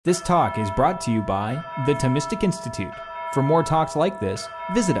This talk is brought to you by the Thomistic Institute. For more talks like this,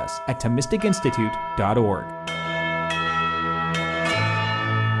 visit us at thomisticinstitute.org.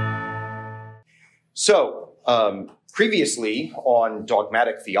 So, previously on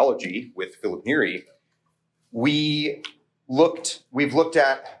dogmatic theology with Philip-Neri, we've looked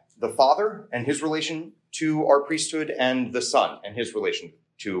at the Father and his relation to our priesthood and the Son and his relation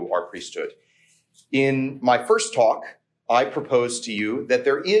to our priesthood. In my first talk, I proposed to you that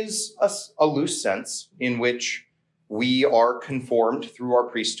there is a loose sense in which we are conformed through our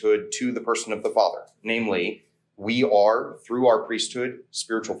priesthood to the person of the Father. Namely, we are, through our priesthood,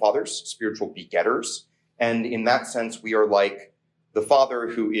 spiritual fathers, spiritual begetters. And in that sense, we are like the Father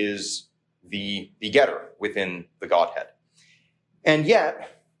who is the begetter within the Godhead. And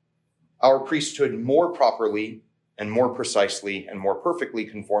yet, our priesthood more properly and more precisely and more perfectly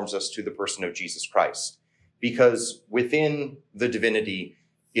conforms us to the person of Jesus Christ. Because within the divinity,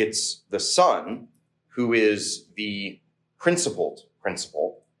 it's the Son who is the principled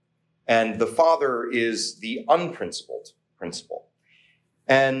principle, and the Father is the unprincipled principle.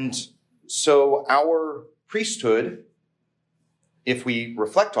 And so our priesthood, if we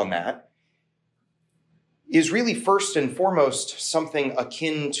reflect on that, is really first and foremost something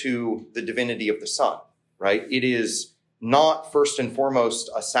akin to the divinity of the Son, right? It is not first and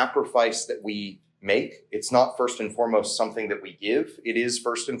foremost a sacrifice that we make. It's not first and foremost something that we give. It is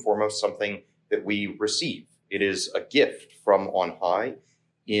first and foremost something that we receive. It is a gift from on high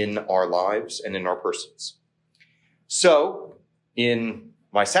in our lives and in our persons. So in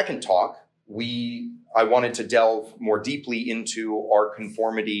my second talk, I wanted to delve more deeply into our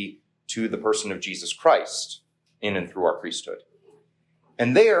conformity to the person of Jesus Christ in and through our priesthood.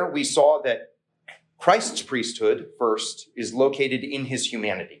 And there we saw that Christ's priesthood first is located in his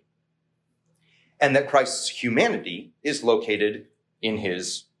humanity, and that Christ's humanity is located in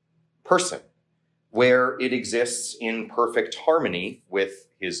his person, where it exists in perfect harmony with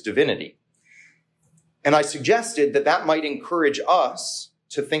his divinity. And I suggested that that might encourage us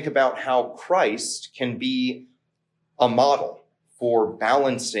to think about how Christ can be a model for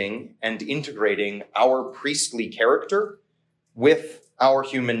balancing and integrating our priestly character with our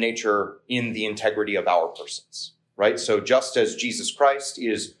human nature in the integrity of our persons, right? So just as Jesus Christ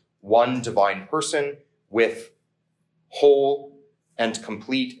is one divine person with whole and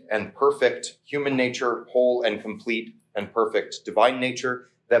complete and perfect human nature, whole and complete and perfect divine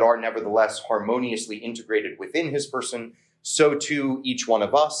nature that are nevertheless harmoniously integrated within his person, so too each one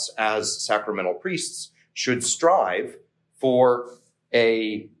of us as sacramental priests should strive for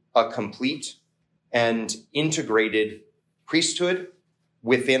a complete and integrated priesthood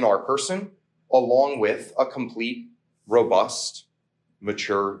within our person, along with a complete, robust,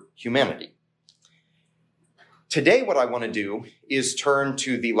 mature humanity. Today, what I want to do is turn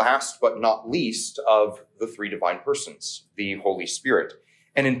to the last but not least of the three divine persons, the Holy Spirit.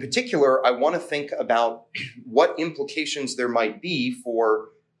 And in particular, I want to think about what implications there might be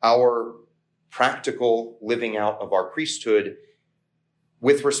for our practical living out of our priesthood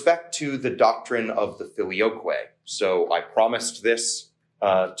with respect to the doctrine of the filioque. So I promised this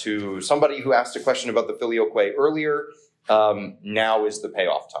to somebody who asked a question about the filioque earlier. Now is the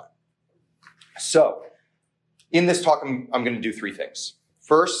payoff time. So in this talk, I'm going to do three things.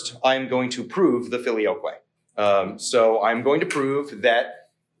 First, I'm going to prove the filioque. So I'm going to prove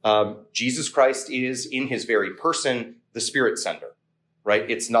that Jesus Christ is in his very person, the spirit sender, right?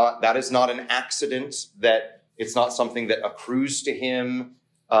 That is not an accident, that it's not something that accrues to him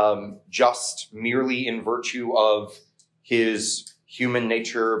just merely in virtue of his human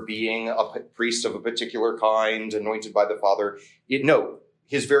nature being a priest of a particular kind, anointed by the Father. No,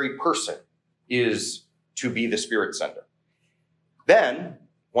 his very person is to be the spirit sender. Then,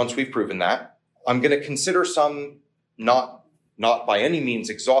 once we've proven that, I'm going to consider some, not by any means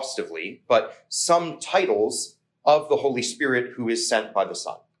exhaustively, but some titles of the Holy Spirit who is sent by the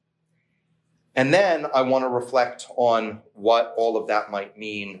Son. And then I want to reflect on what all of that might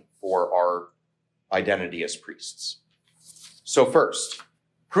mean for our identity as priests. So first,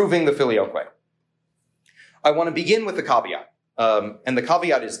 proving the filioque. I want to begin with the caveat. And the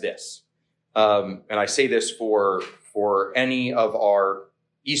caveat is this. And I say this for any of our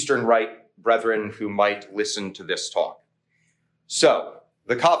Eastern Rite brethren who might listen to this talk. So,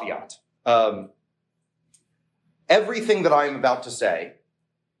 the caveat. Everything that I am about to say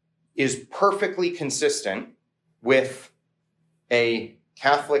is perfectly consistent with a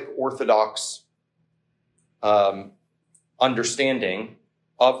Catholic Orthodox understanding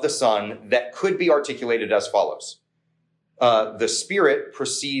of the Son that could be articulated as follows. The Spirit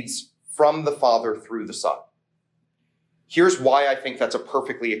proceeds from the Father through the Son. Here's why I think that's a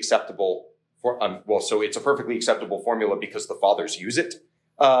perfectly acceptable so it's a perfectly acceptable formula because the fathers use it.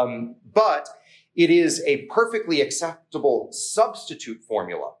 But it is a perfectly acceptable substitute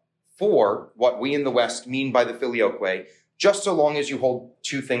formula for what we in the West mean by the filioque, just so long as you hold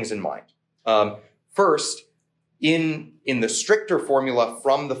two things in mind. First, in the stricter formula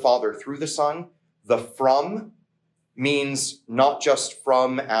from the Father through the Son, the from means not just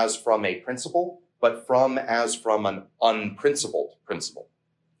from as from a principle, but from as from an unprincipled principle.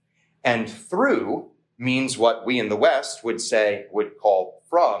 And through means what we in the West would call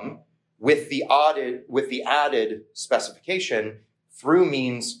from, with the added specification, through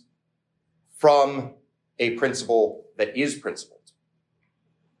means from a principle that is principled.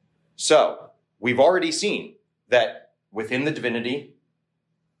 So we've already seen that within the divinity,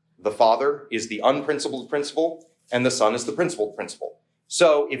 the Father is the unprincipled principle and the Son is the principled principle.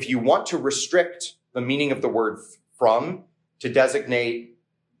 So if you want to restrict the meaning of the word from to designate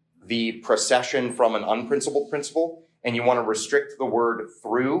the procession from an unprincipled principle, and you want to restrict the word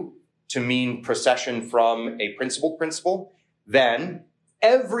through to mean procession from a principled principle, then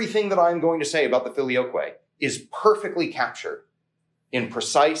everything that I'm going to say about the filioque is perfectly captured in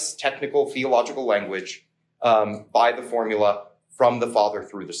precise technical theological language by the formula from the Father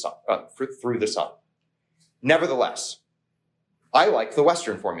through the Son. Nevertheless, I like the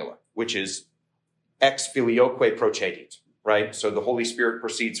Western formula, which is ex filioque procedit, right? So the Holy Spirit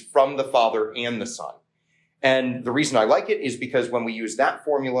proceeds from the Father and the Son. And the reason I like it is because when we use that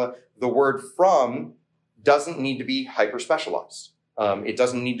formula, the word from doesn't need to be hyper-specialized. It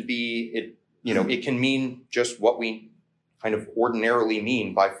doesn't need to be, it can mean just what we kind of ordinarily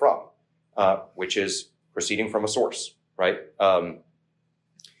mean by from, which is proceeding from a source, right?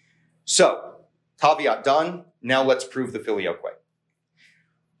 So, caveat done. Now let's prove the filioque.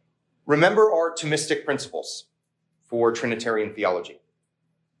 Remember our Thomistic principles for Trinitarian theology.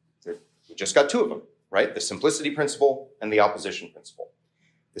 We just got two of them, right? The simplicity principle and the opposition principle.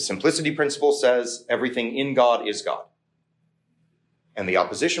 The simplicity principle says everything in God is God. And the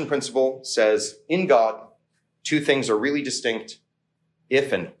opposition principle says in God, two things are really distinct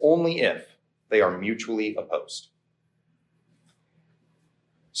if and only if they are mutually opposed.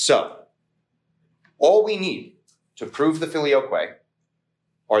 So, all we need to prove the filioque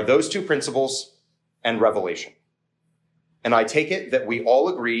are those two principles and revelation. And I take it that we all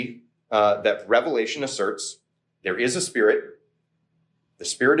agree that revelation asserts there is a spirit, the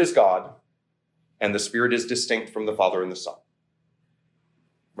Spirit is God, and the Spirit is distinct from the Father and the Son.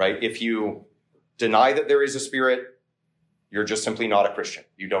 Right? If you deny that there is a spirit, you're just simply not a Christian.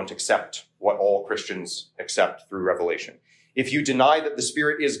 You don't accept what all Christians accept through revelation. If you deny that the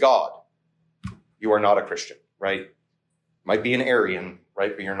Spirit is God, you are not a Christian, right? Might be an Arian,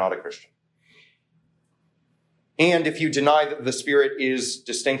 right? But you're not a Christian. And if you deny that the Spirit is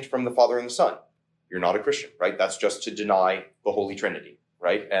distinct from the Father and the Son, you're not a Christian, right? That's just to deny the Holy Trinity,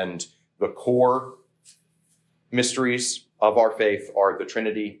 right? And the core mysteries of our faith are the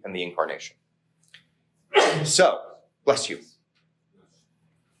Trinity and the Incarnation. So, bless you.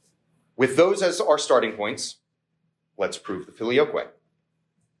 With those as our starting points, let's prove the filioque.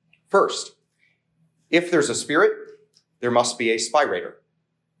 First, if there's a spirit, there must be a spirator,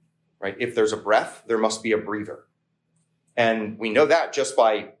 right? If there's a breath, there must be a breather. And we know that just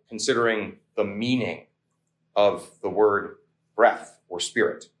by considering the meaning of the word breath or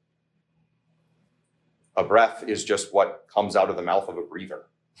spirit. A breath is just what comes out of the mouth of a breather,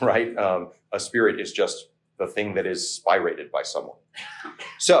 right? A spirit is just the thing that is spirated by someone.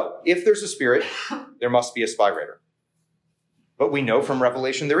 So if there's a spirit, there must be a spirator. But we know from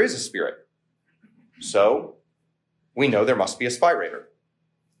Revelation there is a spirit. So we know there must be a spirator.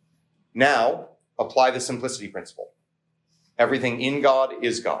 Now, apply the simplicity principle. Everything in God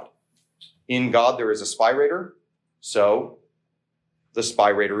is God. In God there is a spirator, so the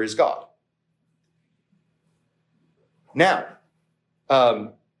spirator is God. Now,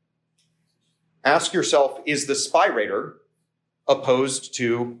 ask yourself, is the spirator opposed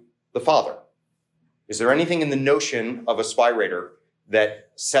to the Father? Is there anything in the notion of a spirator that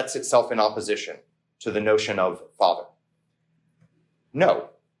sets itself in opposition to the notion of Father? No.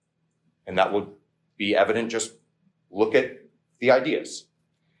 And that will be evident, just look at the ideas.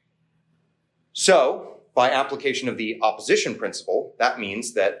 So, by application of the opposition principle, that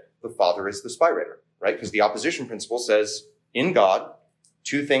means that the Father is the spirator, right? Because the opposition principle says, in God,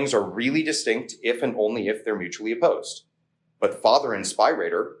 two things are really distinct if and only if they're mutually opposed. But Father and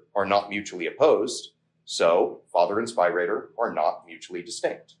spirator are not mutually opposed, so Father and spirator are not mutually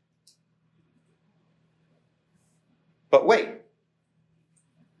distinct. But wait,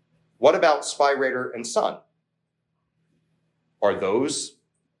 what about spirator and Son? Are those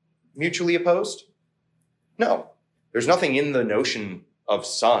mutually opposed? No. There's nothing in the notion of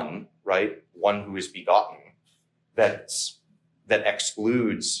son, right? One who is begotten, that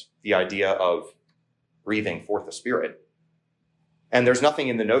excludes the idea of breathing forth a spirit. And there's nothing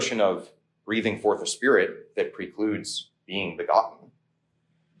in the notion of breathing forth a spirit that precludes being begotten.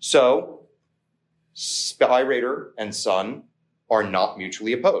 So, spirator and son are not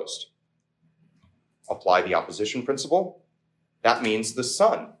mutually opposed. Apply the opposition principle. That means the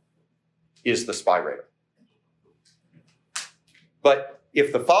son is the spirator. But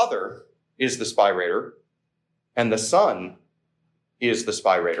if the Father is the spirator and the Son is the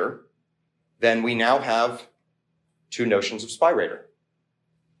spirator, then we now have two notions of spirator.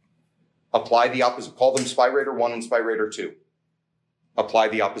 Apply the opposite, call them spirator 1 and spirator 2. Apply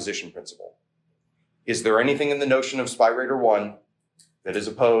the opposition principle. Is there anything in the notion of spirator 1 that is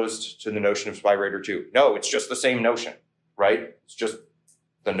opposed to the notion of spirator 2? No, it's just the same notion, right? It's just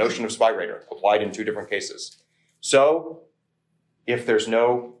the notion of spirator applied in two different cases. So, if there's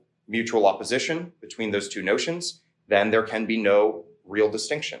no mutual opposition between those two notions, then there can be no real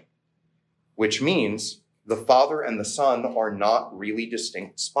distinction, which means the Father and the Son are not really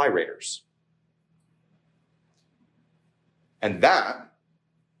distinct spirators. And that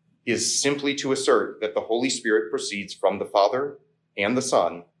is simply to assert that the Holy Spirit proceeds from the Father and the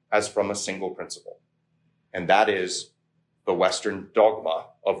Son as from a single principle. And that is the Western dogma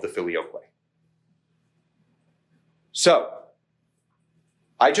of the Filioque. So,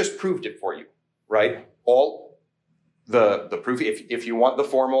 I just proved it for you, right? All the proof, if you want the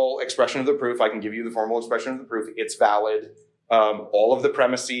formal expression of the proof, I can give you the formal expression of the proof. It's valid. All of the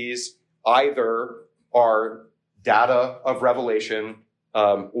premises either are data of revelation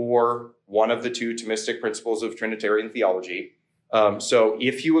or one of the two Thomistic principles of Trinitarian theology. So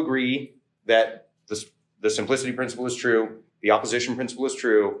if you agree that the simplicity principle is true, the opposition principle is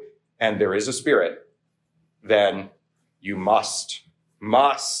true, and there is a spirit, then you must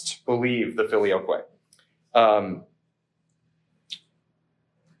believe the Filioque.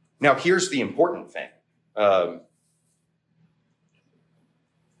 Now, here's the important thing. The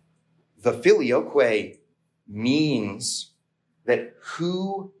Filioque means that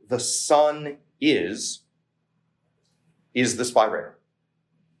who the Son is the spirator,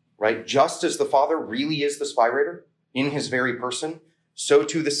 right? Just as the Father really is the spirator in his very person, so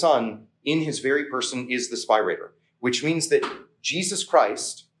too the Son in his very person is the spirator, which means that Jesus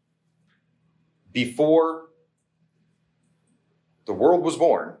Christ, before the world was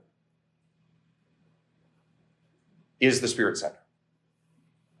born, is the Spirit sender.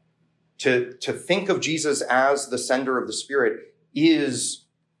 To think of Jesus as the sender of the Spirit is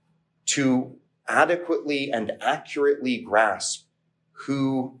to adequately and accurately grasp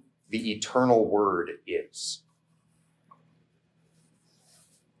who the eternal Word is.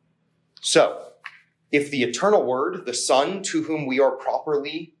 So, if the eternal Word, the Son to whom we are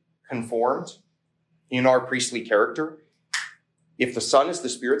properly conformed in our priestly character, if the Son is the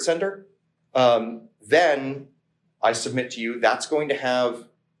Spirit sender, then I submit to you that's going to have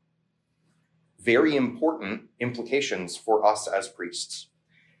very important implications for us as priests.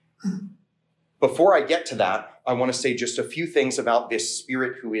 Before I get to that, I want to say just a few things about this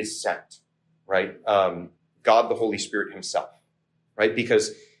Spirit who is sent, right? God, the Holy Spirit himself, right?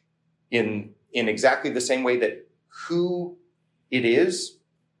 Because in exactly the same way that who it is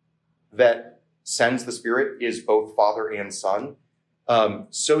that sends the Spirit is both Father and Son,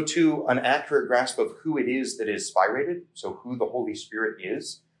 so too an accurate grasp of who it is that is spirated, so who the Holy Spirit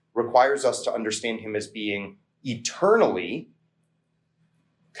is, requires us to understand him as being eternally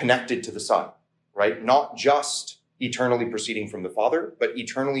connected to the Son, right? Not just eternally proceeding from the Father, but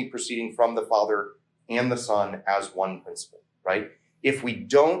eternally proceeding from the Father and the Son as one principle, right? If we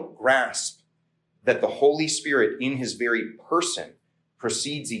don't grasp that the Holy Spirit in his very person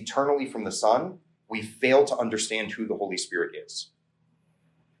proceeds eternally from the Son, we fail to understand who the Holy Spirit is.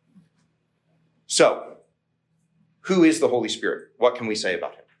 So, who is the Holy Spirit? What can we say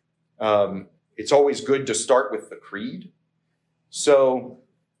about him? It's always good to start with the creed. So,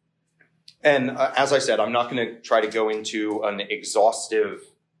 and as I said, I'm not going to try to go into an exhaustive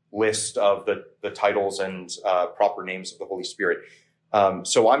list of the titles and proper names of the Holy Spirit.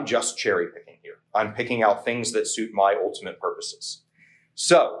 So I'm just cherry picking here. I'm picking out things that suit my ultimate purposes.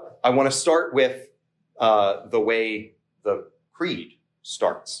 So I want to start with the way the creed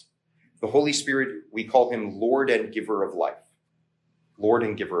starts. The Holy Spirit, we call him Lord and Giver of Life. Lord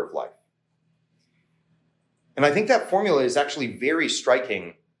and Giver of Life. And I think that formula is actually very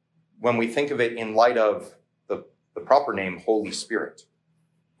striking when we think of it in light of the proper name, Holy Spirit,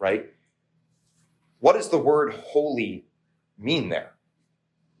 right? What does the word holy mean there?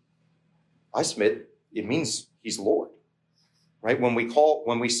 I submit it means he's Lord, right? When we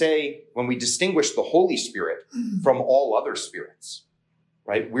distinguish the Holy Spirit from all other spirits,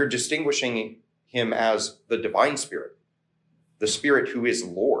 right? We're distinguishing him as the divine spirit, the spirit who is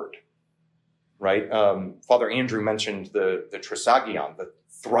Lord, right? Father Andrew mentioned the Trisagion, the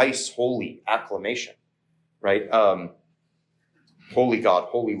thrice holy acclamation, right? Holy God,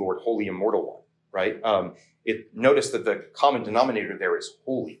 holy Lord, holy immortal one, right? Notice that the common denominator there is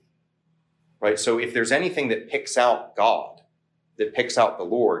holy, right? So if there's anything that picks out God, that picks out the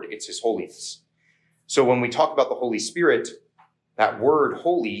Lord, it's his holiness. So when we talk about the Holy Spirit, that word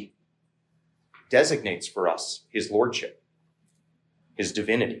holy designates for us his lordship, his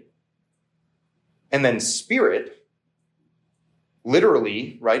divinity. And then spirit,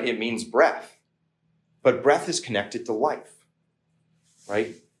 literally, right, it means breath. But breath is connected to life,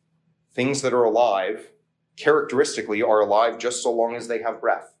 right? Things that are alive, characteristically, are alive just so long as they have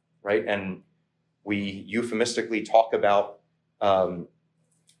breath, right? And we euphemistically talk about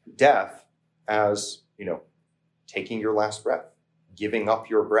death as, taking your last breath, giving up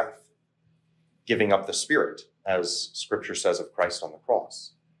your breath, giving up the spirit, as Scripture says of Christ on the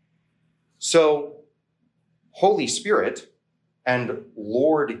cross. So, Holy Spirit and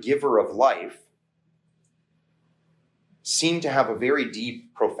Lord giver of life seem to have a very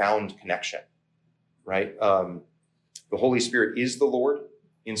deep, profound connection, right? The Holy Spirit is the Lord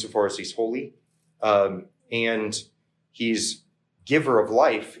insofar as he's holy, and he's giver of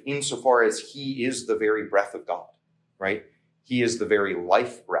life insofar as he is the very breath of God, right? He is the very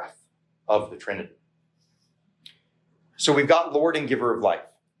life breath of the Trinity. So we've got Lord and giver of life.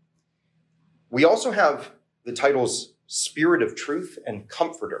 We also have the titles Spirit of Truth and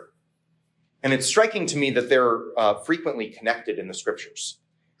Comforter. And it's striking to me that they're frequently connected in the Scriptures.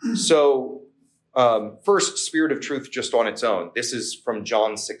 So first, Spirit of Truth just on its own. This is from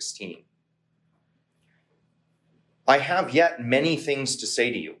John 16. I have yet many things to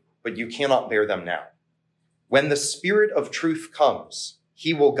say to you, but you cannot bear them now. When the Spirit of Truth comes,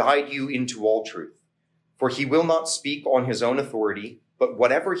 he will guide you into all truth. For he will not speak on his own authority, but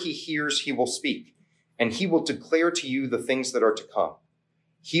whatever he hears, he will speak, and he will declare to you the things that are to come.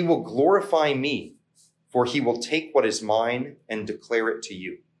 He will glorify me, for he will take what is mine and declare it to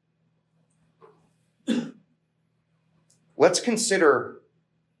you. Let's consider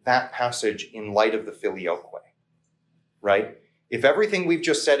that passage in light of the Filioque, right? If everything we've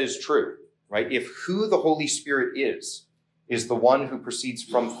just said is true, right? If who the Holy Spirit is the one who proceeds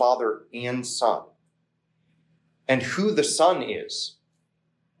from Father and Son, and who the Son is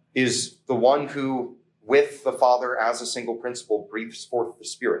the one who, with the Father as a single principle, breathes forth the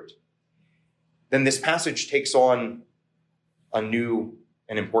Spirit, then this passage takes on a new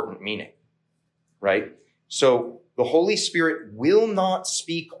and important meaning, right? So the Holy Spirit will not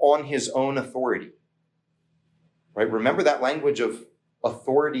speak on his own authority, right? Remember that language of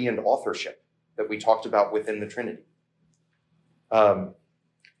authority and authorship that we talked about within the Trinity. The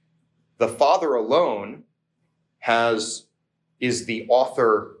Father alone is the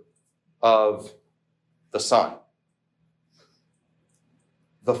author of the Son.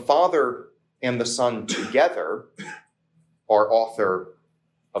 The Father and the Son together are author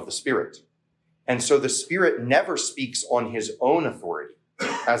of the Spirit. And so the Spirit never speaks on his own authority,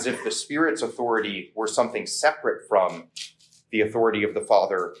 as if the Spirit's authority were something separate from the authority of the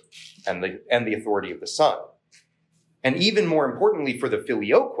Father and the authority of the Son. And even more importantly for the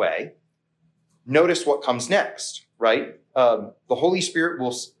Filioque, notice what comes next, right? The Holy Spirit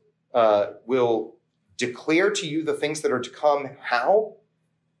will declare to you the things that are to come. How?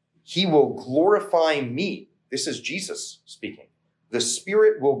 He will glorify me. This is Jesus speaking. The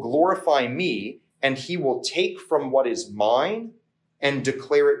Spirit will glorify me, and he will take from what is mine and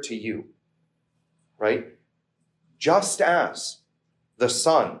declare it to you, right? Just as the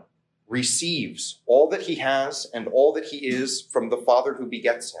Son receives all that he has and all that he is from the Father who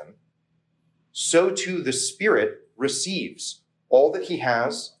begets him, so too the Spirit receives all that he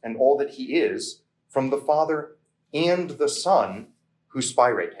has and all that he is from the Father and the Son who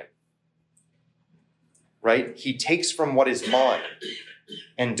spirate him. Right? He takes from what is mine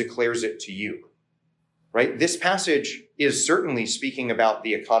and declares it to you. Right? This passage is certainly speaking about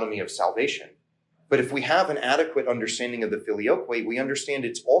the economy of salvation. But if we have an adequate understanding of the Filioque, we understand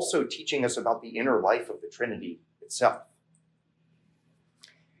it's also teaching us about the inner life of the Trinity itself.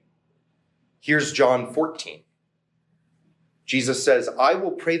 Here's John 14. Jesus says, I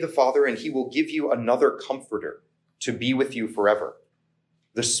will pray the Father, and he will give you another comforter to be with you forever,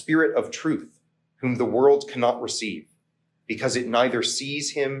 the Spirit of truth, whom the world cannot receive, because it neither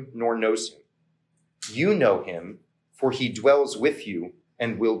sees him nor knows him. You know him, for he dwells with you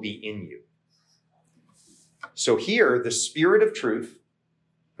and will be in you. So here, the Spirit of truth,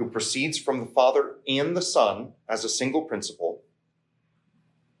 who proceeds from the Father and the Son as a single principle,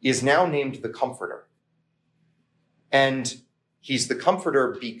 is now named the Comforter. And he's the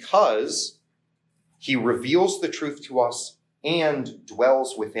Comforter because he reveals the truth to us and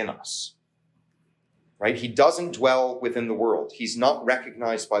dwells within us. Right? He doesn't dwell within the world. He's not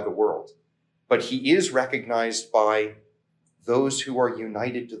recognized by the world, but he is recognized by those who are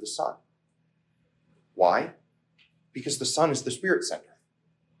united to the Son. Why? Because the Son is the Spirit center.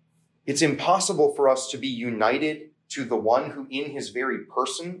 It's impossible for us to be united to the one who in his very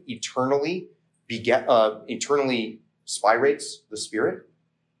person eternally spirates the Spirit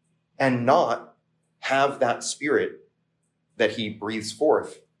and not have that Spirit that he breathes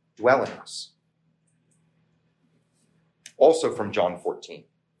forth dwell in us. Also from John 14.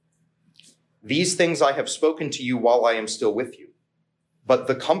 These things I have spoken to you while I am still with you. But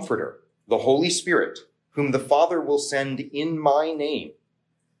the Comforter, the Holy Spirit, whom the Father will send in my name,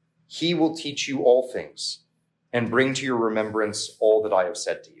 he will teach you all things and bring to your remembrance all that I have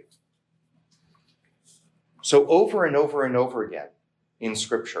said to you. So over and over and over again in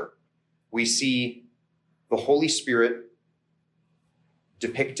Scripture, we see the Holy Spirit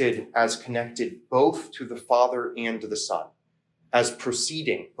depicted as connected both to the Father and to the Son, as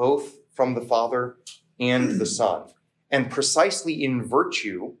proceeding both from the Father and the Son. And precisely in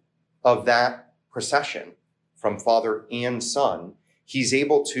virtue of that procession from Father and Son, he's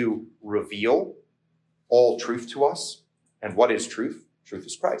able to reveal all truth to us. And what is truth? Truth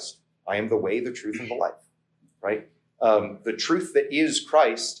is Christ. I am the way, the truth, and the life, right? The truth that is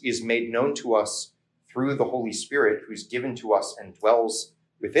Christ is made known to us through the Holy Spirit, who's given to us and dwells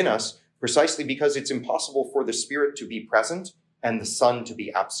within us, precisely because it's impossible for the Spirit to be present and the Son to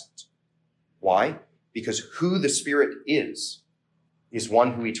be absent. Why? Because who the Spirit is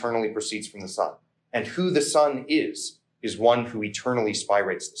one who eternally proceeds from the Son. And who the Son is one who eternally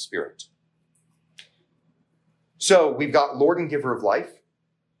spirates the Spirit. So we've got Lord and Giver of life.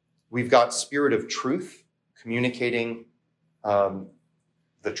 We've got Spirit of truth, communicating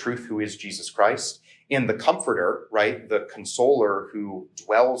the truth who is Jesus Christ. And the Comforter, right, the Consoler who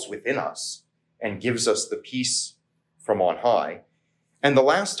dwells within us and gives us the peace from on high. And the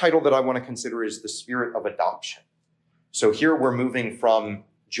last title that I want to consider is the Spirit of adoption. So here we're moving from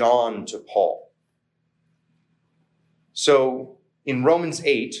John to Paul. So in Romans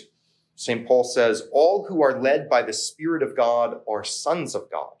 8, St. Paul says, all who are led by the Spirit of God are sons of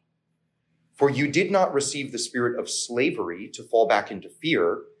God. For you did not receive the spirit of slavery to fall back into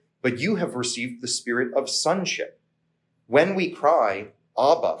fear, but you have received the spirit of sonship. When we cry,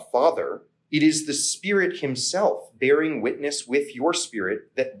 Abba, Father, it is the Spirit himself bearing witness with your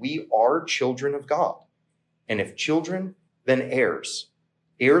spirit that we are children of God. And if children, then heirs,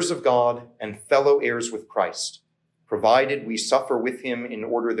 heirs of God and fellow heirs with Christ, provided we suffer with him in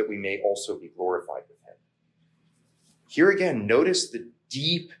order that we may also be glorified with him. Here again, notice the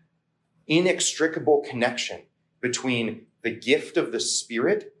deep, inextricable connection between the gift of the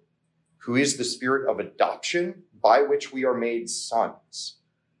Spirit, who is the Spirit of adoption, by which we are made sons,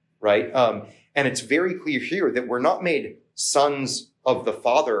 right? And it's very clear here that we're not made sons of the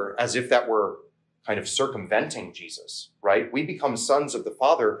Father as if that were kind of circumventing Jesus, right? We become sons of the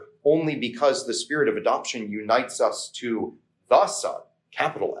Father only because the Spirit of adoption unites us to the Son,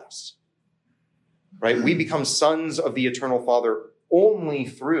 capital S, right? We become sons of the eternal Father only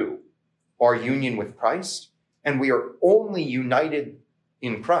through our union with Christ, and we are only united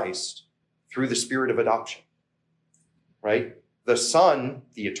in Christ through the Spirit of adoption, right? The Son,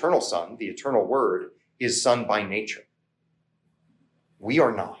 the eternal Word, is Son by nature. We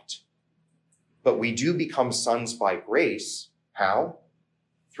are not. But we do become sons by grace. How?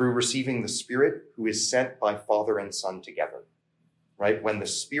 Through receiving the Spirit who is sent by Father and Son together, right? When the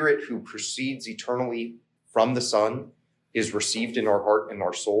Spirit who proceeds eternally from the Son is received in our heart and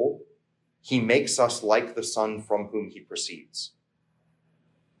our soul, he makes us like the Son from whom he proceeds.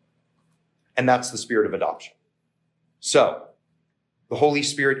 And that's the Spirit of adoption. So, the Holy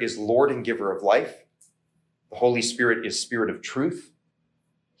Spirit is Lord and Giver of life. The Holy Spirit is Spirit of truth.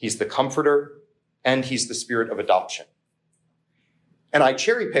 He's the Comforter, and he's the Spirit of adoption. And I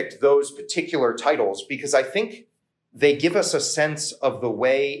cherry-picked those particular titles because I think they give us a sense of the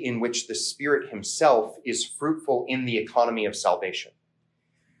way in which the Spirit himself is fruitful in the economy of salvation.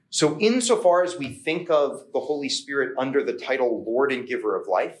 So insofar as we think of the Holy Spirit under the title Lord and Giver of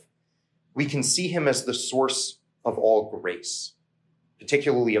life, we can see him as the source of all grace,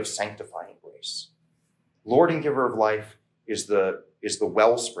 particularly of sanctifying grace. Lord and Giver of life is the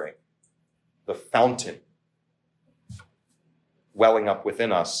wellspring, the fountain welling up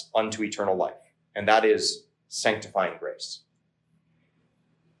within us unto eternal life, and that is sanctifying grace.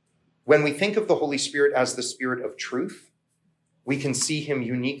 When we think of the Holy Spirit as the Spirit of truth, we can see him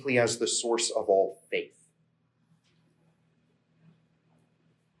uniquely as the source of all faith.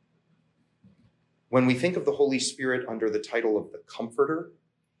 When we think of the Holy Spirit under the title of the Comforter,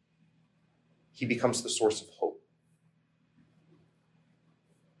 he becomes the source of hope.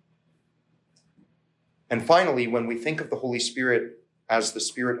 And finally, when we think of the Holy Spirit as the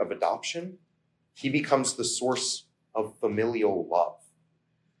Spirit of adoption, he becomes the source of familial love.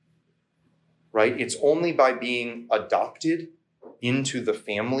 Right? It's only by being adopted into the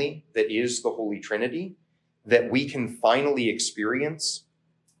family that is the Holy Trinity that we can finally experience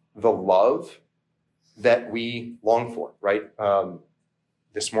the love that we long for, right?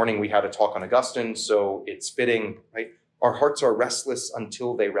 This morning we had a talk on Augustine, so it's fitting, right? Our hearts are restless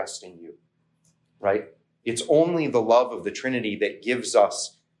until they rest in you, right? It's only the love of the Trinity that gives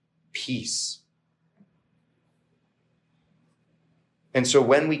us peace. And so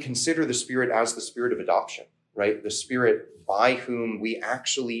when we consider the Spirit as the Spirit of adoption, right? The Spirit by whom we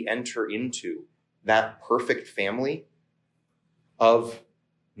actually enter into that perfect family of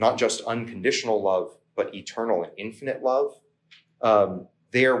not just unconditional love, but eternal and infinite love,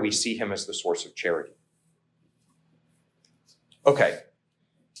 there we see him as the source of charity. Okay,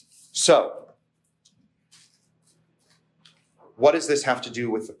 so what does this have to do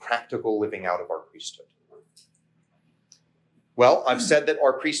with the practical living out of our priesthood? Well, I've said that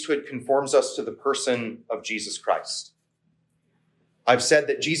our priesthood conforms us to the person of Jesus Christ. I've said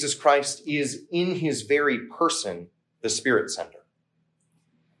that Jesus Christ is in his very person the Spirit sender,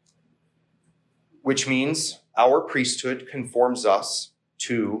 which means our priesthood conforms us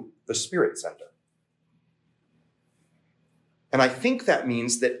to the Spirit sender. And I think that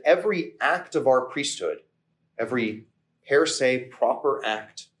means that every act of our priesthood, every per se proper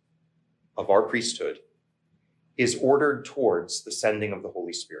act of our priesthood, is ordered towards the sending of the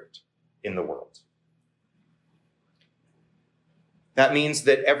Holy Spirit in the world. That means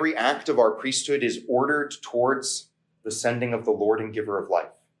that every act of our priesthood is ordered towards the sending of the Lord and giver of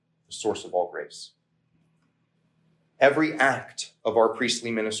life, the source of all grace. Every act of our priestly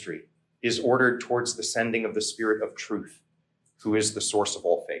ministry is ordered towards the sending of the Spirit of truth, who is the source of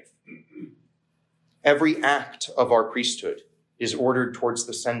all faith. Every act of our priesthood is ordered towards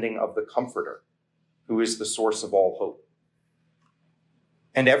the sending of the Comforter, who is the source of all hope.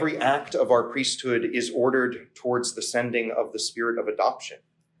 And every act of our priesthood is ordered towards the sending of the Spirit of adoption,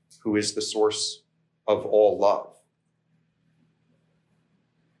 who is the source of all love.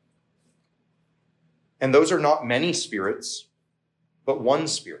 And those are not many spirits, but one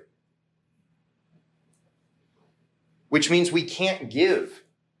Spirit. Which means we can't give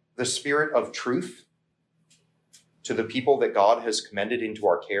the Spirit of truth to the people that God has commended into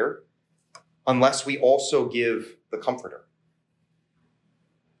our care unless we also give the Comforter.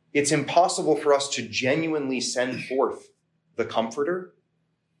 It's impossible for us to genuinely send forth the Comforter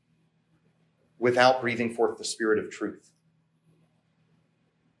without breathing forth the Spirit of truth.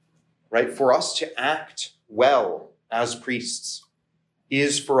 Right? For us to act well as priests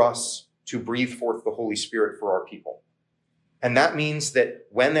is for us to breathe forth the Holy Spirit for our people. And that means that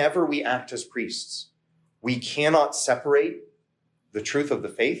whenever we act as priests, we cannot separate the truth of the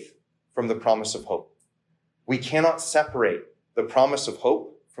faith from the promise of hope. We cannot separate the promise of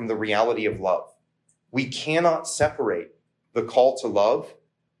hope from the reality of love. We cannot separate the call to love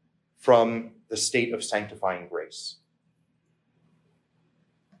from the state of sanctifying grace.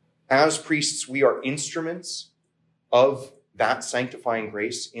 As priests, we are instruments of that sanctifying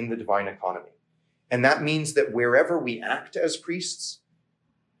grace in the divine economy. And that means that wherever we act as priests,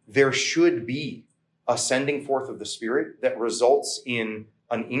 there should be a sending forth of the Spirit that results in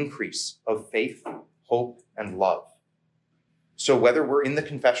an increase of faith, hope, and love. So whether we're in the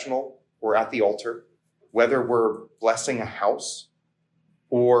confessional or at the altar, whether we're blessing a house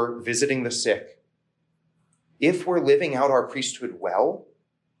or visiting the sick, if we're living out our priesthood well,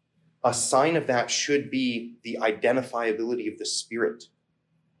 a sign of that should be the identifiability of the Spirit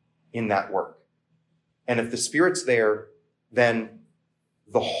in that work. And if the Spirit's there, then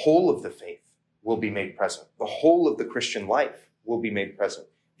the whole of the faith will be made present. The whole of the Christian life will be made present.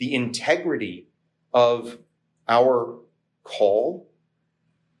 The integrity of our call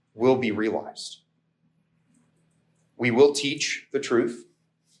will be realized. We will teach the truth.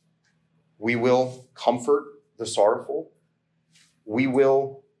 We will comfort the sorrowful. We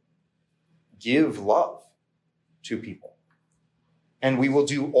will give love to people. And we will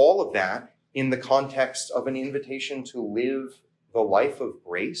do all of that in the context of an invitation to live the life of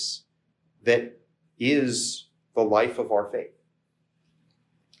grace that is the life of our faith.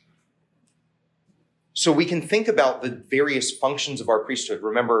 So we can think about the various functions of our priesthood.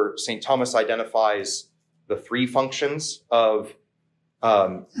 Remember, St. Thomas identifies the three functions of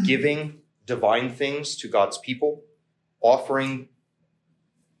giving divine things to God's people, offering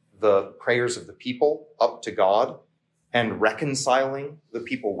the prayers of the people up to God, and reconciling the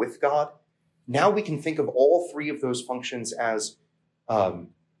people with God. Now we can think of all three of those functions as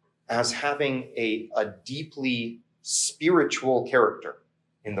having a deeply spiritual character,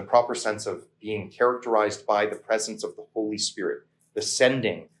 in the proper sense of being characterized by the presence of the Holy Spirit, the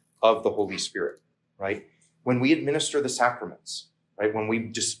sending of the Holy Spirit, right? When we administer the sacraments, right? When we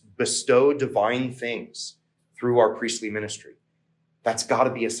just bestow divine things through our priestly ministry, that's got to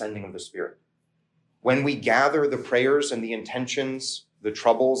be a sending of the Spirit. When we gather the prayers and the intentions, the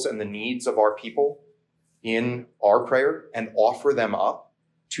troubles and the needs of our people in our prayer and offer them up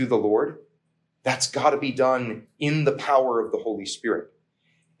to the Lord, that's got to be done in the power of the Holy Spirit.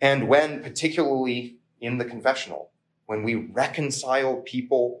 And when, particularly in the confessional, when we reconcile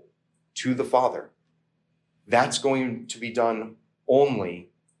people to the Father, that's going to be done only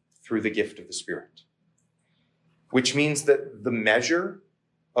through the gift of the Spirit. Which means that the measure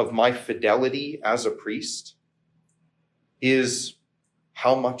of my fidelity as a priest is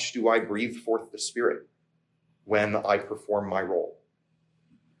how much do I breathe forth the Spirit when I perform my role.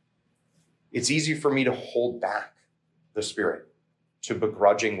 It's easy for me to hold back the Spirit, to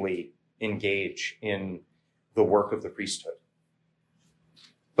begrudgingly engage in the work of the priesthood.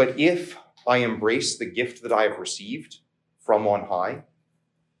 But if I embrace the gift that I have received from on high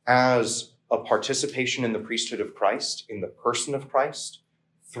as a participation in the priesthood of Christ, in the person of Christ,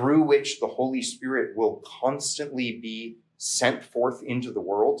 through which the Holy Spirit will constantly be sent forth into the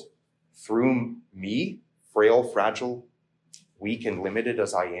world through me, frail, fragile, weak, and limited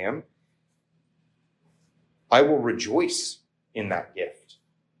as I am, I will rejoice in that gift.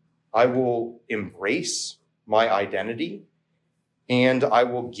 I will embrace my identity, and I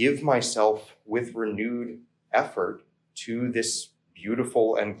will give myself with renewed effort to this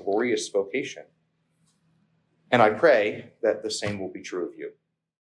beautiful and glorious vocation. And I pray that the same will be true of you.